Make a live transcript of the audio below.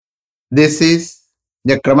This is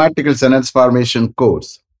the grammatical sentence formation course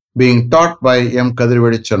being taught by M.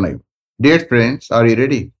 Kadirvedi Chennai. Dear friends, are you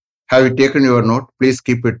ready? Have you taken your note? Please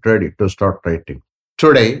keep it ready to start writing.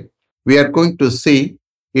 Today, we are going to see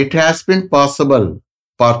It Has Been Possible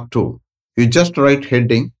Part 2. You just write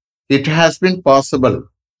heading It Has Been Possible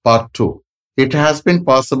Part 2. It Has Been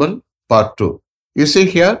Possible Part 2. You see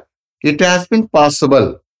here, It Has Been Possible.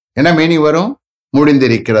 என்ன meaning வரும்?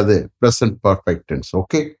 முடிந்திருக்கிறது. Present perfect tense.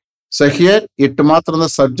 Okay. So here, it மாத்திரம்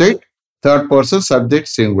தான் subject, third person subject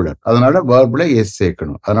singular. அதனால verbல s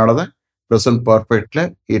சேர்க்கணும். அதனால தான் present perfectல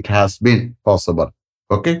it has been possible.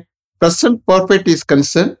 Okay. Present perfect is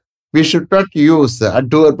concerned, we should not use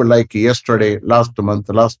adverb like yesterday, last month,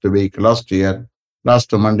 last week, last year,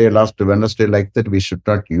 last Monday, last Wednesday, like that we should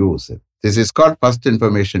not use it. This is called first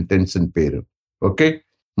information tense in period. Okay.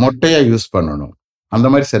 மொட்டையா use பண்ணணும். அந்த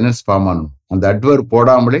மாதிரி sentence form பண்ணணும். அந்த adverb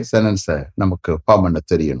போடாமலே சென்டென்ஸை நமக்கு form பண்ண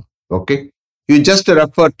தெரியணும். Okay. You just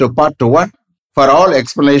refer to part 1 for all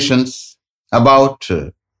explanations about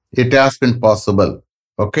it has been possible.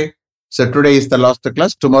 Okay. So today is the last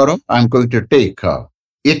class. Tomorrow I'm going to take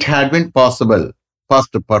it had been possible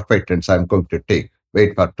past perfect tense I'm going to take.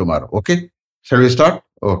 Wait for tomorrow. Okay. Shall we start?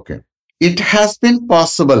 Okay. It has been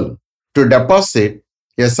possible to deposit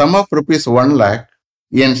a sum of rupees 1 lakh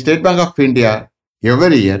in State Bank of India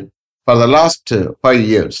every year for the last 5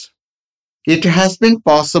 years. It has been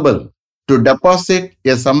possible to deposit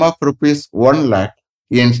a sum of rupees 1 lakh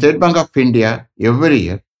in State Bank of India every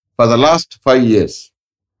year for the last 5 years.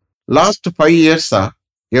 Last 5 years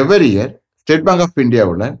every year State Bank of India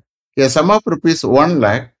உள்ள a sum of rupees 1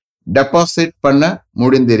 lakh deposit பண்ண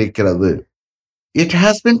முடிந்திருக்கிறது. It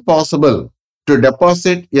has been possible to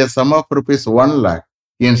deposit a sum of rupees 1 lakh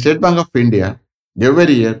in State Bank of India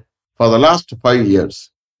every year for the last 5 years.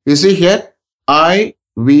 You see here, I,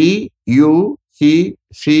 we, you, he,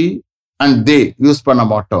 she, and they use பண்ண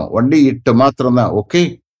மாட்டோம். Only it மாத்திரம் தான். Okay.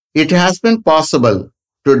 It has been possible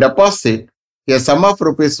to deposit a sum of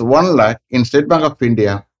rupees 1 lakh in State Bank of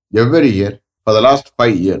India every year for the last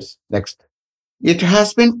 5 years. Next. It has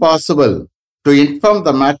been possible to inform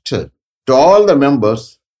the matter to all the members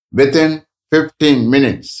within 15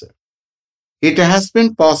 minutes. It has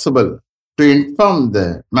been possible to inform the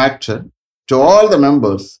matter to all the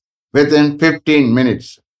members within 15 minutes.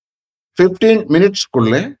 15 minutes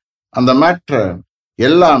குள்ளே அந்த மேட்டரை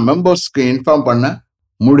எல்லா மெம்பர்ஸ்க்கு inform பண்ண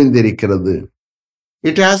முடிந்திருக்கிறது.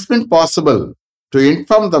 It has been possible to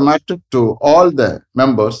inform the matter to all the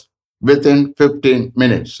members within 15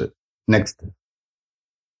 minutes. Next.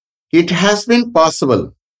 It has been possible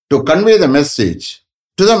to convey the message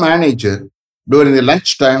to the manager during the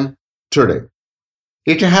lunchtime today.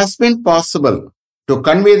 It has been possible to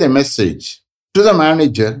convey the message to the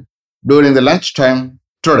manager during the lunchtime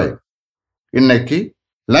today. இன்னைக்கு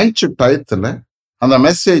lunch டயத்தில் அந்த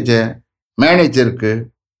மெசேஜை மேனேஜருக்கு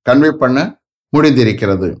convey பண்ண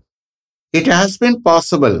முடிந்திருக்கிறது. It has been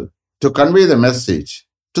possible to convey the message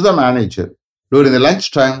to the manager during the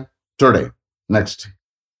lunchtime today. Next.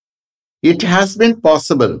 It has been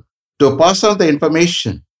possible to pass on the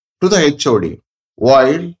information to the HOD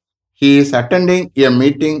while he is attending a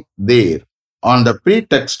meeting there on the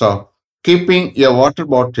pretext of keeping a water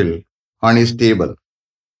bottle on his table.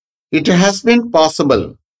 It has been possible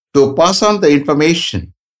to pass on the information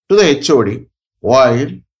to the HOD while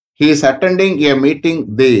he is attending a meeting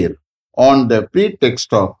there on the pretext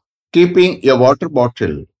of keeping a water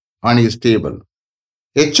bottle on his table.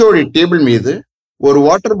 HOD table மீது ஒரு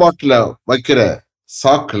water பாட்டிலை வைக்கிற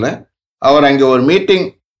சாக்கில் அவர் அங்கே ஒரு meeting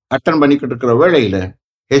attend பண்ணிக்கிட்டு இருக்கிற வேளையில்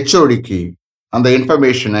ஹெச்ஓடிக்கு அந்த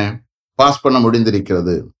இன்ஃபர்மேஷனை பாஸ் பண்ண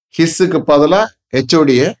முடிந்திருக்கிறது. ஹிஸ்ஸுக்கு பதிலாக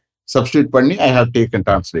ஹெச்ஓடியை சப்ஸ்டியூட் பண்ணி I have taken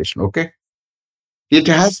translation. Okay. It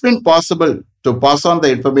has been possible to pass on the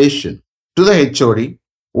information to the HOD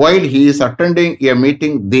while he is attending a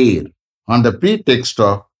meeting there on the pretext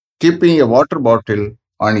of keeping a water bottle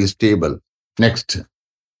on his table. Next.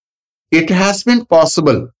 It has been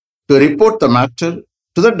possible to report the matter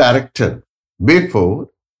to the director before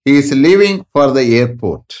he is leaving for the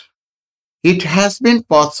airport. It has been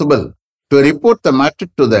possible to report the matter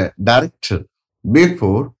to the director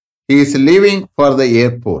before he is leaving for the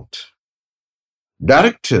airport.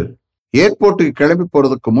 Director ஏர்போர்ட்டுக்கு கிளம்பி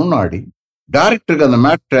போறதுக்கு முன்னாடி டைரக்டருக்கு அந்த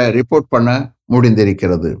மேட்டரை report பண்ண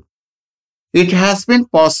முடிந்திருக்கிறது. It has been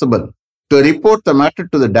possible to report the matter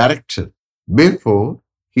to the director before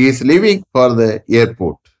he is leaving for the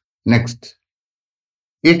airport. Next.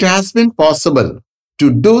 It has been possible to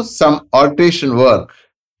do some alteration work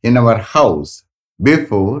in our house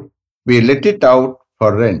before we let it out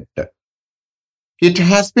for rent. It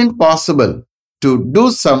has been possible to do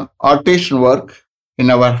some alteration work in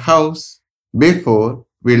our house before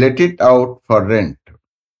we let it out for rent.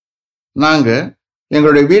 நாங்க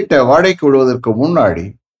எங்களுடைய வீட்டை வாடகைக்கு விடுவதற்கு முன்னாடி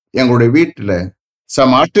எங்களுடைய வீட்டில்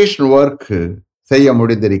some alteration work செய்ய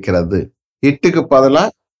முடிந்திருக்கிறது. இட்டுக்கு பதிலா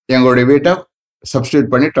எங்களுடைய வீட்டை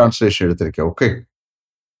சப்ஸ்டியூட் பண்ணி டிரான்ஸ்லேஷன் எடுத்திருக்கேன். Okay.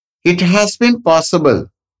 It has been possible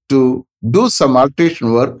to do some alteration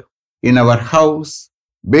work in our house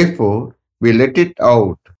before we let it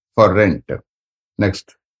out for rent. Next.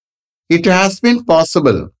 It has been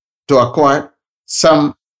possible to acquire some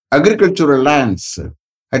agricultural lands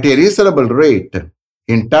at a reasonable rate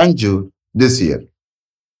in Tanjore this year.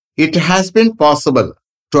 It has been possible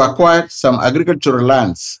to acquire some agricultural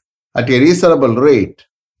lands at a reasonable rate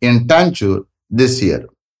in Tanjore this year.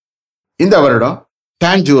 இந்த வருடம்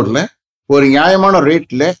டான்ஜூர்ல ஒரு நியாயமான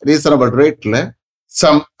ரேட்ல reasonable ரேட்ல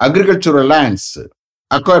some agricultural lands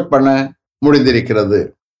acquire பண்ண முடிந்திருக்கிறது.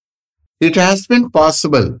 It has been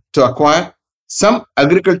possible to acquire some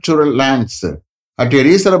agricultural lands at a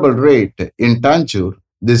reasonable rate in Tanjore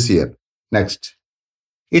this year. Next.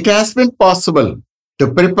 It has been possible to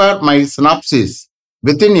prepare my synopsis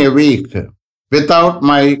within a week without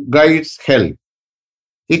my guide's help.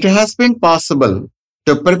 It has been possible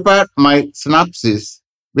to prepare my synopsis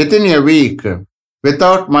within a week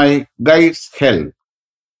without my guide's help.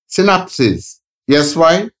 Synopsis.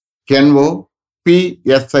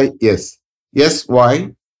 S-Y-N-O-P-S-I-S.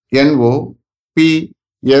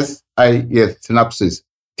 S-Y-N-O-P-S-I-S. Synopsis.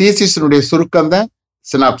 தீசிஸினுடைய சுருக்கம் தான்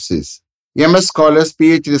synopsis. MS scholars,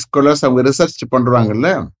 PhD scholars அவங்க research பண்றாங்கல்ல,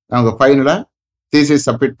 அவங்க ஃபைனலா thesis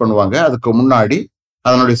submit பண்ணுவாங்க. அதுக்கு முன்னாடி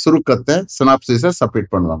அதனுடைய சுருக்கத்தை சினாப்சிஸை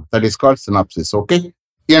சப்மிட் பண்ணுவாங்க. That is called synopsis. Okay.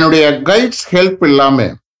 என்னுடைய கைட்ஸ் ஹெல்ப் இல்லாம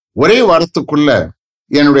ஒரே வாரத்துக்குள்ள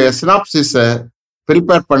என்னுடைய சினாப்சிஸை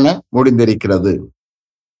ப்ரிப்பேர் பண்ண முடிந்திருக்கிறது.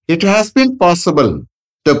 It has been possible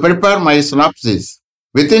to prepare my synopsis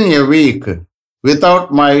within a week without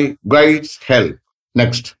my guide's help.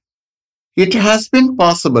 Next. It has been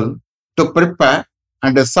possible to prepare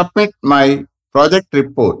and submit my project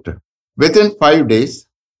report within 5 days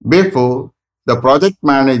before the project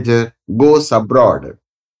manager goes abroad.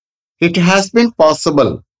 It has been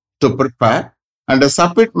possible to prepare and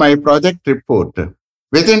submit my project report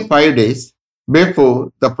within 5 days before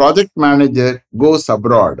the project manager goes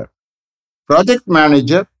abroad. Project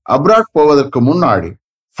manager abroad போவதற்கு முன்னாடி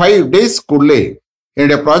 5 daysக்குள்ளே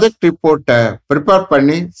என்னுடைய project ரிப்போர்ட்டை prepare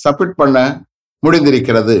பண்ணி submit பண்ண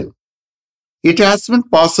முடிந்திருக்கிறது. It has been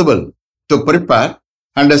possible to prepare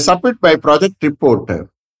and submit my project report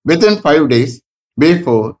within 5 days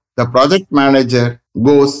before the project manager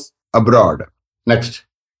goes abroad. Next.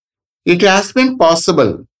 It has been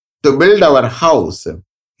possible to build our house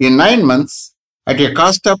in 9 months at a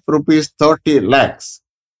cost of rupees 30 lakhs.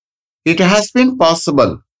 It has been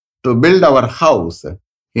possible to build our house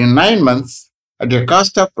in 9 months at a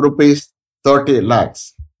cost of rupees 30 lakhs.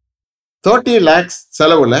 30 lakhs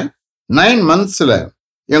செலவுல 9 monthsல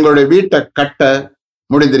எங்களுடைய வீட்டை கட்ட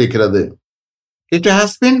முடிந்திருக்கிறது. It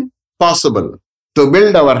has been possible to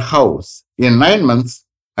build our house in 9 months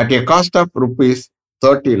at a cost of rupees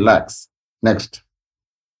 30 lakhs. Next.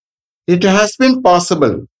 It has been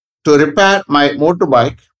possible to repair my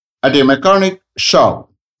motorbike at a mechanic shop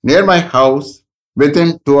near my house within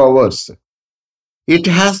 2 hours. It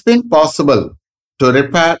has been possible to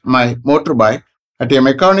repair my motorbike at a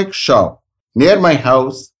mechanic shop near my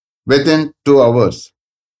house within 2 hours.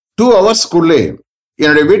 2 ஹவர்ஸ்க்குள்ளே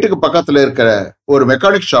என்னுடைய வீட்டுக்கு பக்கத்தில் இருக்கிற ஒரு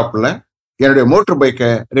mechanic ஷாப்ல என்னுடைய motor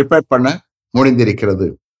பைக்கை repair பண்ண முடிந்திருக்கிறது.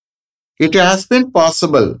 It has been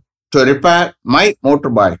possible to repair my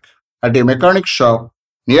motorbike at a mechanic shop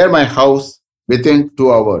near my house within 2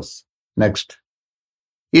 hours. Next.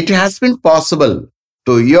 It has been possible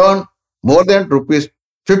to earn more than rupees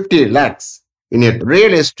 50 lakhs in a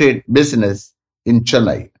real estate business in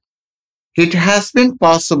Chennai. It has been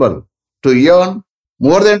possible to earn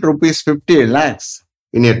more than rupees 50 lakhs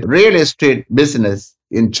in a real estate business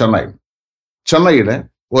in Chennai. சென்னையில்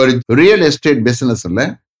ஒரு real estate பிசினஸ்ல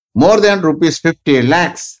more than rupees 50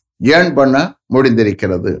 lakhs earn பண்ண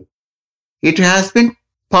முடிந்திருக்கிறது. It has been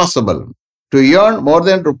possible to earn more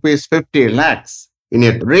than rupees 50 lakhs in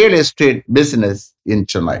a real estate business in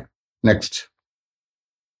Chennai. Next.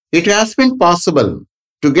 It has been possible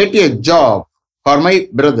to get a job for my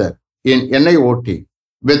brother in NIOT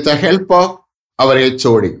with the help of our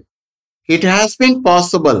HOD. It has been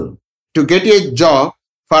possible to get a job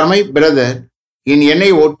for my brother in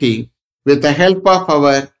NIOT with the help of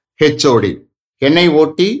our HOD.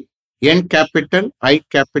 NIOT, N capital, I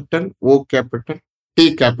capital, O capital, T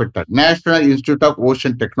capital. National Institute of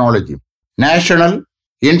Ocean Technology. National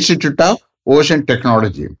Institute of Ocean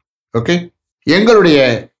Technology. Okay. எங்களுடைய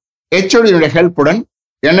HOD ஹெல்ப்புடன்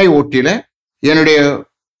எண்ணெய் ஊட்டியில என்னுடைய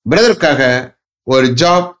பிரதருக்காக ஒரு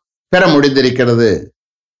job பெற முடிந்திருக்கிறது.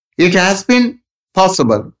 It has been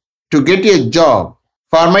possible to get a job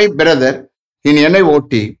for my brother in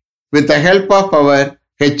NIOT with the help of our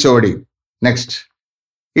HOD. Next.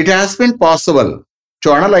 It has been possible to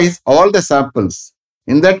analyze all the samples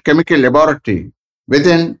in that chemical laboratory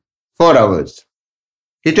within 4 hours.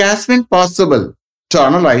 It has been possible to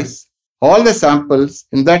analyze all the samples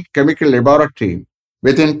in that chemical laboratory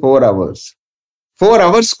within 4 hours. 4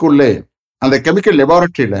 hours-குள்ளே அந்த chemical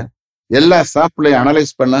laboratoryல எல்லா சாம்பிளையும்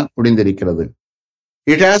analyse பண்ண முடிந்திருக்கிறது.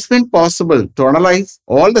 It has been possible to analyze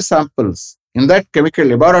all the samples in that chemical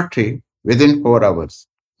laboratory within 4 hours.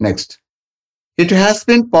 Next. It has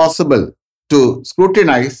been possible to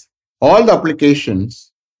scrutinize all the applications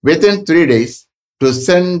within 3 days to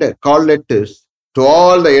send call letters to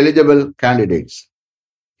all the eligible candidates.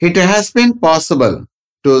 It has been possible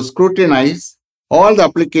to scrutinize all the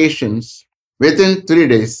applications within 3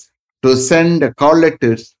 days to send call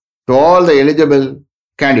letters to all the eligible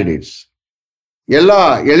candidates. எல்லா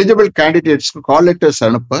eligible கேண்டிடேட்ஸ்க்கு call letters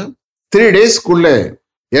அனுப்ப 3 டேஸ்க்குள்ள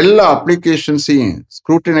எல்லா அப்ளிகேஷன்ஸையும்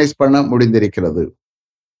scrutinise பண்ண முடிந்திருக்கிறது.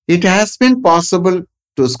 It has been possible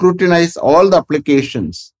to scrutinize all the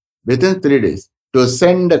applications within 3 days to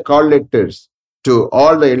send call letters to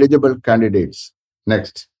all the eligible candidates.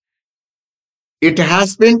 Next. It has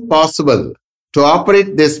been possible to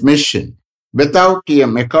operate this machine without a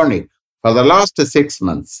mechanic for the last 6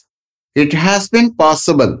 months. It has been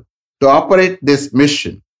possible to operate this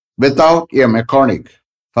machine without a mechanic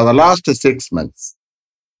for the last 6 months.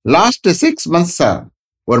 Last 6 months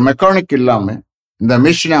ஒரு mechanic இல்லாம இந்த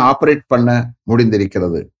மிஷினை operate பண்ண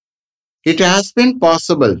முடிந்திருக்கிறது. It has been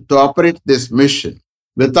possible to operate this machine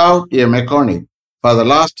without a mechanic for the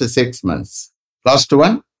last 6 months. Last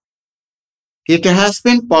one. It has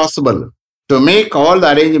been possible to make all the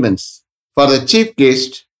arrangements for the chief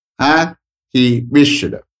guest as he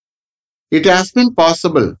wished. It has been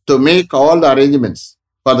possible to make all the arrangements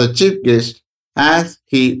for the chief guest as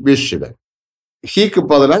he wished. He-க்கு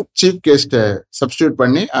பதிலா chief guest substitute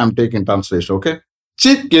பண்ணி I am taking translation. Okay?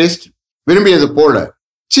 Chief guest விரும்பியது போல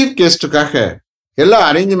chief guest-க்காக எல்லா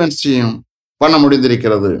அரேஞ்ச்மெண்ட்ஸையும் பண்ண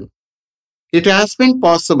முடிந்திருக்கிறது. It has been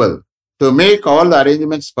possible to make all the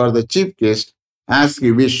arrangements for the chief guest as he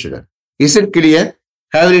wished. Is it clear?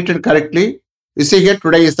 Have you written correctly? You see here,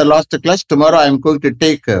 today is the last class. Tomorrow I am going to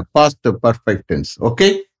take past perfect tense.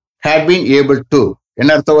 Okay? Had been able to.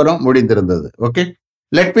 என்ன அர்த்தம் வரும்? முடிந்திருந்தது. Okay?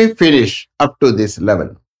 Let me finish up to this level.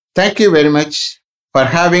 Thank you very much for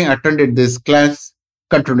having attended this class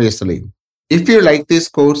continuously. If you like this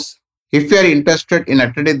course, if you are interested in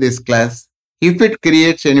attending this class, if it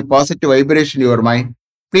creates any positive vibration in your mind,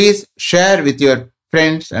 please share with your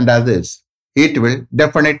friends and others. It will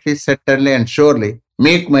definitely, certainly and surely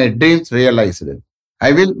make my dreams realized.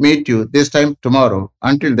 I will meet you this time tomorrow.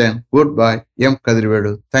 Until then, goodbye. M.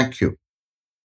 Kadrivedu. Thank you.